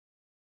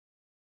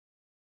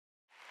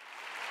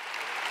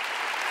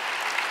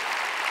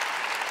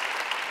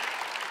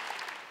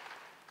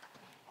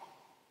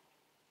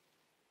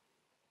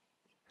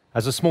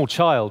As a small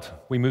child,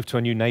 we moved to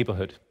a new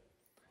neighborhood,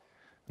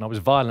 and I was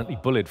violently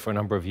bullied for a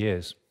number of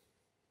years.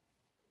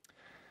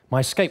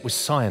 My escape was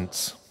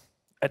science.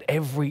 At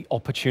every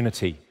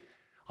opportunity,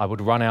 I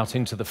would run out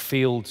into the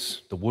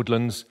fields, the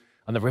woodlands,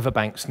 and the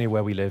riverbanks near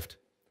where we lived,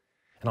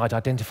 and I'd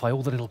identify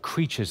all the little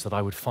creatures that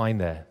I would find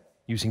there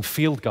using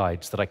field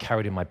guides that I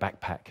carried in my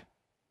backpack.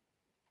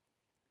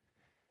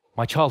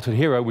 My childhood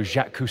hero was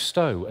Jacques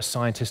Cousteau, a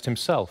scientist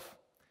himself,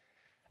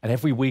 and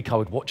every week I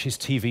would watch his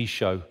TV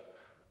show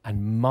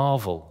and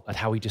marvel at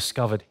how he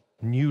discovered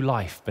new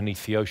life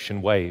beneath the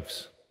ocean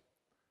waves.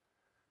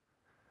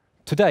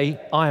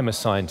 Today, I am a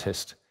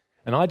scientist,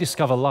 and I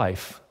discover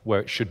life where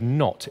it should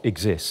not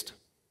exist.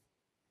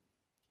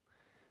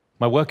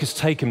 My work has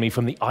taken me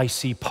from the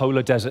icy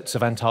polar deserts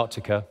of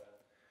Antarctica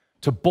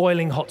to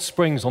boiling hot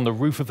springs on the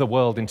roof of the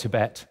world in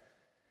Tibet,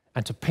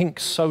 and to pink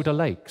soda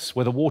lakes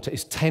where the water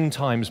is 10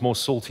 times more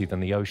salty than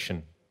the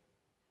ocean.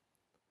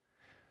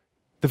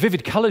 The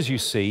vivid colors you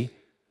see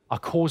are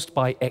caused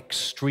by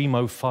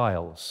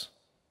extremophiles.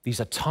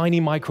 These are tiny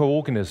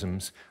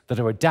microorganisms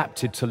that are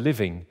adapted to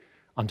living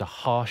under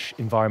harsh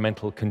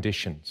environmental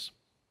conditions.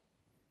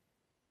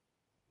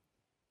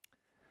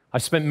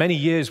 I've spent many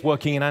years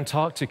working in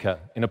Antarctica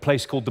in a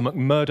place called the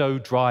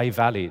McMurdo Dry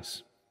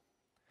Valleys.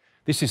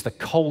 This is the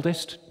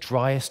coldest,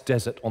 driest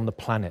desert on the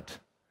planet.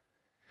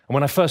 And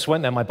when I first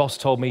went there, my boss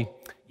told me,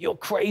 "You're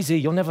crazy,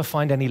 you'll never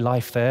find any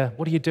life there.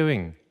 What are you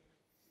doing?"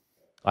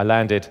 I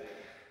landed,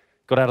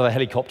 got out of the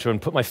helicopter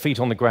and put my feet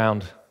on the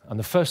ground, and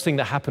the first thing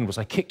that happened was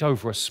I kicked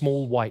over a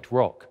small white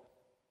rock.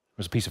 It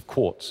was a piece of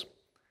quartz.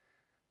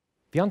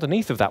 The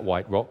underneath of that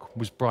white rock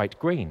was bright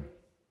green.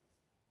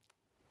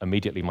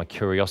 Immediately, my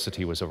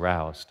curiosity was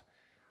aroused.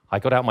 I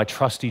got out my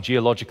trusty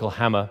geological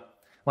hammer,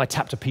 and I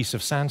tapped a piece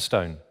of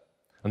sandstone,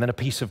 and then a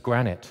piece of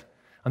granite,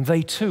 and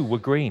they too were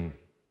green.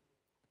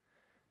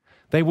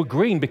 They were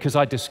green because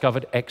I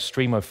discovered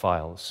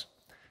extremophiles,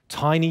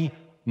 tiny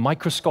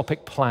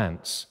microscopic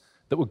plants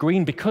that were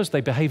green because they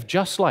behave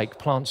just like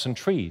plants and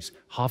trees,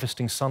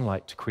 harvesting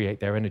sunlight to create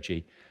their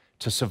energy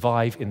to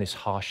survive in this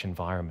harsh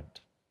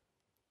environment.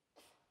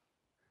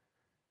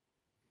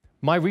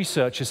 My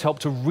research has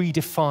helped to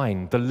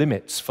redefine the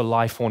limits for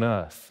life on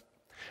Earth,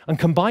 and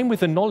combined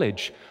with the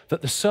knowledge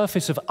that the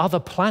surface of other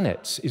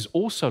planets is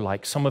also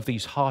like some of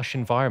these harsh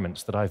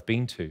environments that I've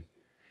been to,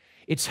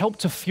 it's helped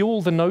to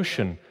fuel the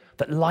notion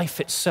that life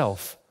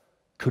itself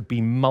could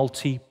be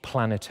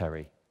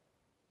multi-planetary.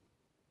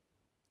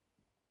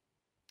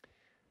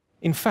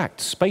 In fact,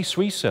 space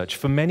research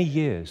for many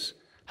years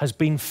has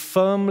been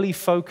firmly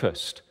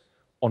focused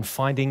on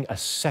finding a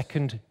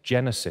second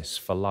genesis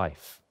for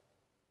life.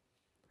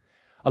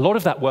 A lot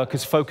of that work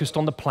has focused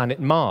on the planet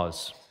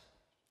Mars.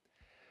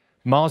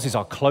 Mars is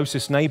our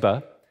closest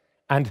neighbor,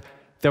 and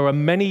there are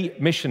many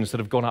missions that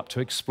have gone up to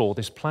explore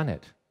this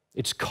planet.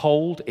 It's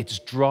cold, it's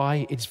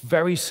dry, it's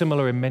very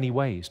similar in many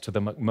ways to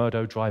the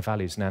McMurdo Dry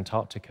Valleys in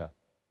Antarctica.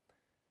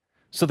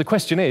 So the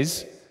question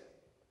is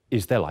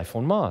there life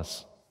on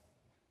Mars?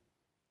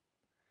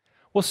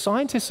 Well,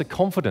 scientists are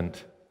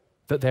confident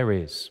that there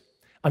is.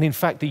 And in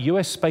fact, the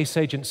US space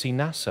agency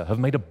NASA have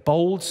made a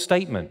bold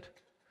statement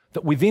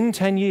that within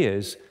 10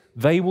 years,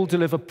 they will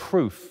deliver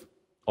proof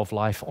of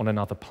life on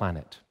another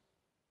planet.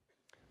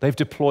 They've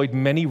deployed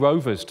many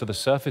rovers to the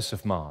surface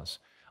of Mars.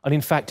 And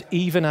in fact,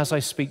 even as I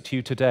speak to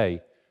you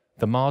today,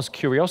 the Mars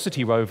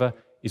Curiosity rover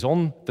is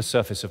on the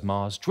surface of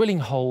Mars, drilling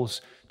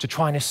holes to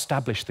try and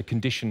establish the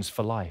conditions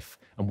for life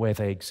and where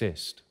they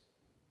exist.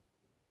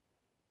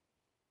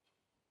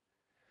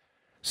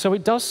 So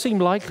it does seem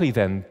likely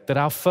then that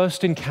our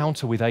first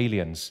encounter with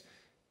aliens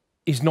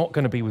is not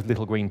going to be with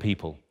little green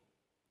people.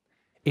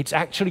 It's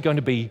actually going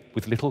to be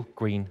with little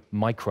green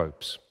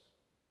microbes.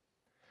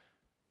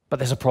 But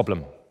there's a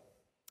problem.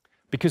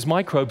 Because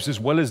microbes, as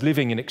well as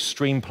living in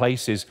extreme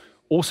places,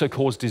 also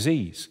cause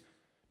disease,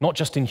 not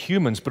just in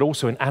humans, but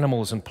also in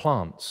animals and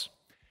plants.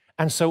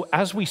 And so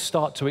as we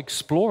start to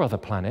explore other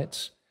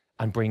planets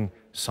and bring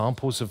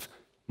samples of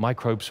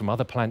microbes from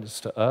other planets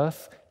to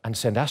Earth and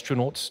send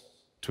astronauts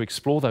to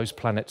explore those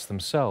planets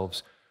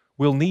themselves,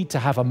 we'll need to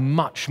have a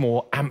much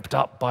more amped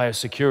up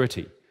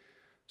biosecurity.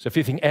 So if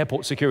you think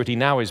airport security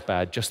now is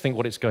bad, just think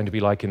what it's going to be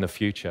like in the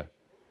future.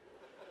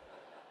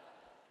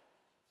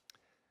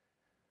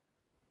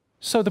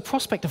 So the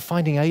prospect of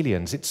finding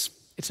aliens, it's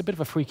a bit of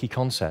a freaky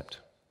concept.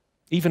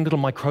 Even little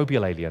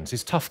microbial aliens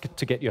is tough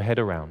to get your head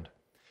around.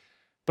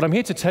 But I'm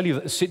here to tell you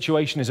that the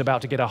situation is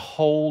about to get a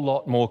whole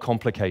lot more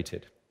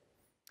complicated.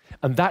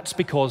 And that's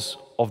because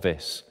of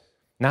this.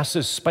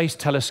 NASA's space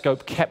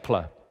telescope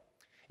Kepler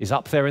is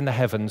up there in the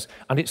heavens,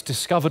 and it's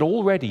discovered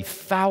already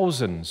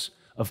thousands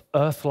of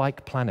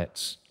Earth-like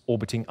planets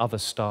orbiting other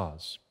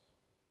stars.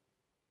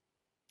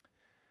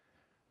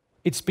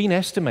 It's been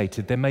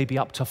estimated there may be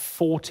up to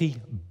 40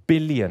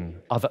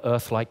 billion other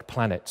Earth-like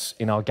planets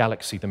in our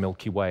galaxy, the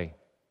Milky Way.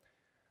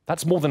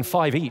 That's more than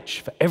 5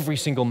 each for every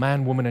single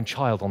man, woman, and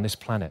child on this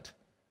planet.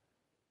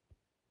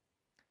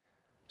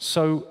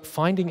 So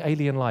finding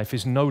alien life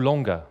is no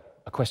longer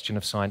a question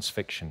of science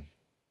fiction.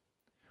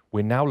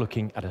 We're now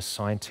looking at a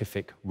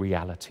scientific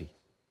reality.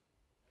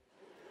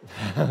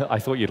 I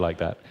thought you'd like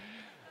that.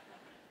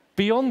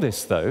 Beyond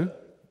this, though,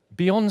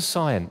 beyond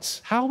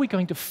science, how are we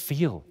going to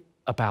feel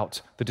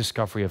about the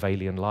discovery of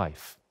alien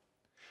life?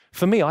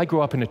 For me, I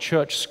grew up in a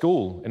church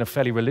school in a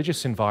fairly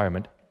religious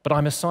environment, but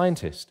I'm a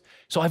scientist,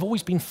 so I've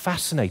always been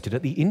fascinated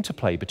at the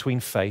interplay between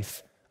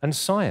faith and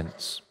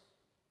science.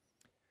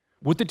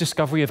 Would the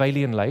discovery of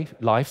alien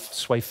life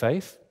sway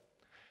faith?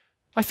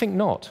 I think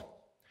not.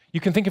 You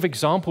can think of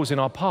examples in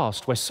our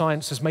past where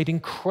science has made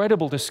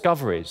incredible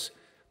discoveries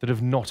that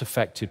have not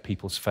affected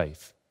people's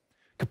faith.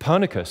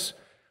 Copernicus,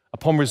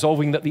 upon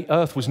resolving that the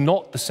Earth was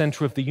not the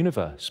center of the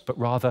universe, but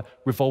rather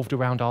revolved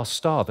around our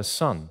star, the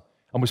sun,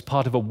 and was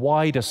part of a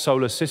wider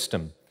solar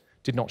system,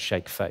 did not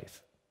shake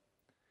faith.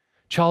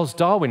 Charles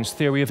Darwin's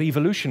theory of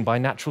evolution by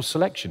natural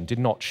selection did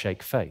not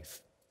shake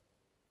faith.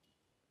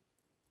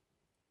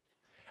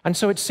 And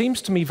so it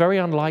seems to me very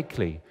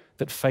unlikely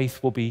that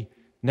faith will be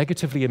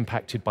negatively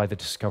impacted by the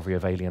discovery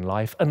of alien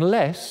life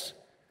unless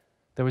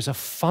there is a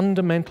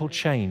fundamental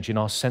change in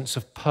our sense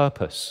of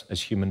purpose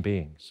as human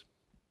beings.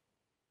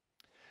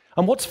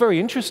 And what's very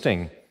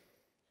interesting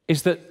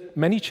is that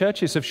many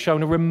churches have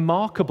shown a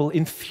remarkable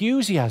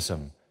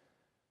enthusiasm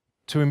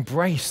to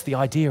embrace the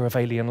idea of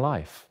alien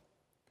life.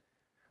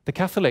 The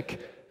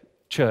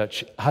Catholic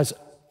Church has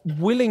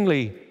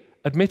willingly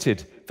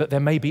admitted that there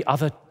may be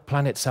other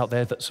planets out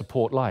there that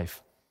support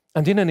life.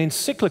 And in an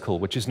encyclical,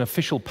 which is an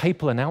official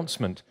papal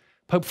announcement,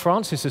 Pope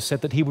Francis has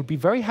said that he would be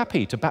very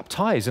happy to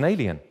baptize an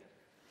alien.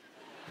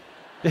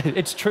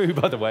 It's true,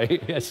 by the way,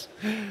 yes.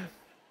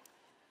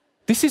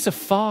 This is a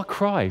far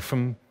cry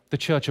from the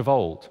church of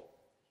old.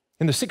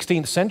 In the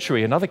 16th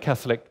century, another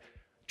Catholic,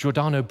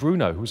 Giordano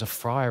Bruno, who was a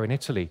friar in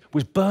Italy,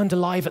 was burned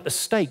alive at the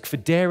stake for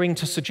daring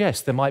to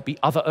suggest there might be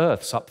other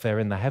Earths up there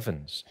in the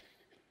heavens.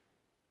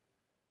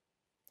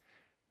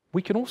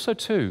 We can also,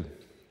 too,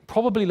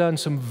 probably learn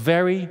some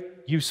very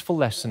useful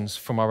lessons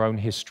from our own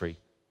history.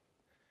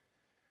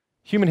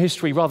 Human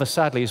history, rather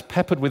sadly, is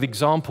peppered with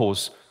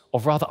examples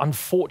of rather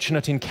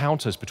unfortunate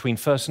encounters between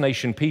First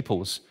Nation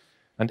peoples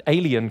and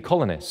alien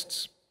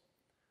colonists.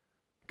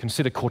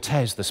 Consider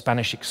Cortés, the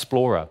Spanish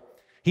explorer.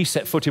 He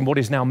set foot in what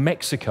is now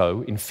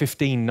Mexico in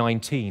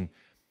 1519,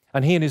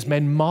 and he and his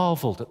men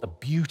marveled at the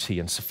beauty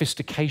and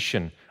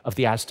sophistication of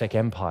the Aztec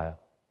Empire.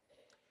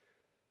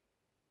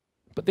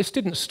 But this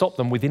didn't stop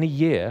them within a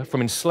year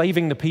from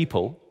enslaving the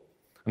people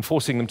and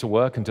forcing them to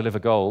work and deliver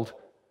gold,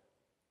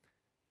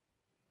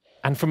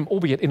 and from,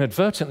 albeit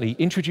inadvertently,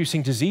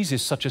 introducing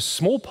diseases such as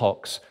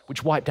smallpox,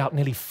 which wiped out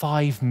nearly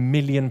 5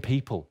 million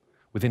people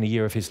within a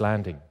year of his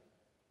landing.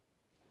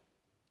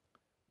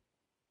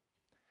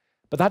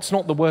 But that's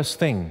not the worst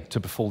thing to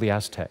befall the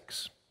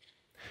Aztecs,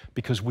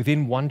 because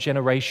within one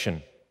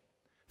generation,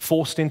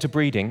 forced into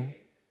breeding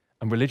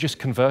and religious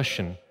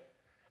conversion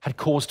had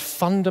caused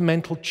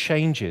fundamental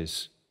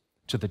changes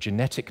to the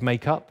genetic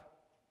makeup,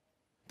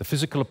 the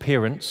physical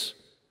appearance,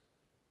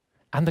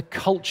 and the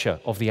culture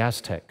of the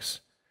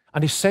Aztecs.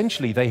 And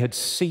essentially, they had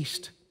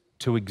ceased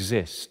to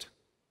exist.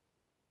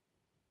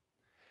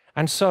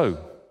 And so,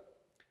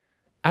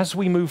 as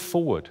we move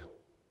forward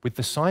with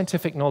the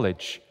scientific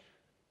knowledge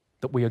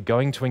that we are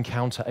going to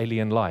encounter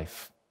alien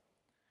life,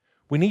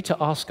 we need to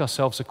ask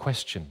ourselves a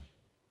question.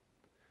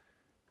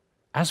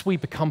 As we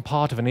become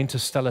part of an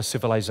interstellar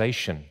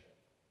civilization,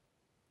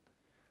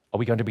 are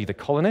we going to be the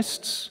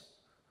colonists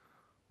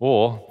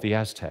or the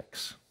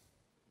Aztecs?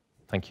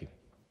 Thank you.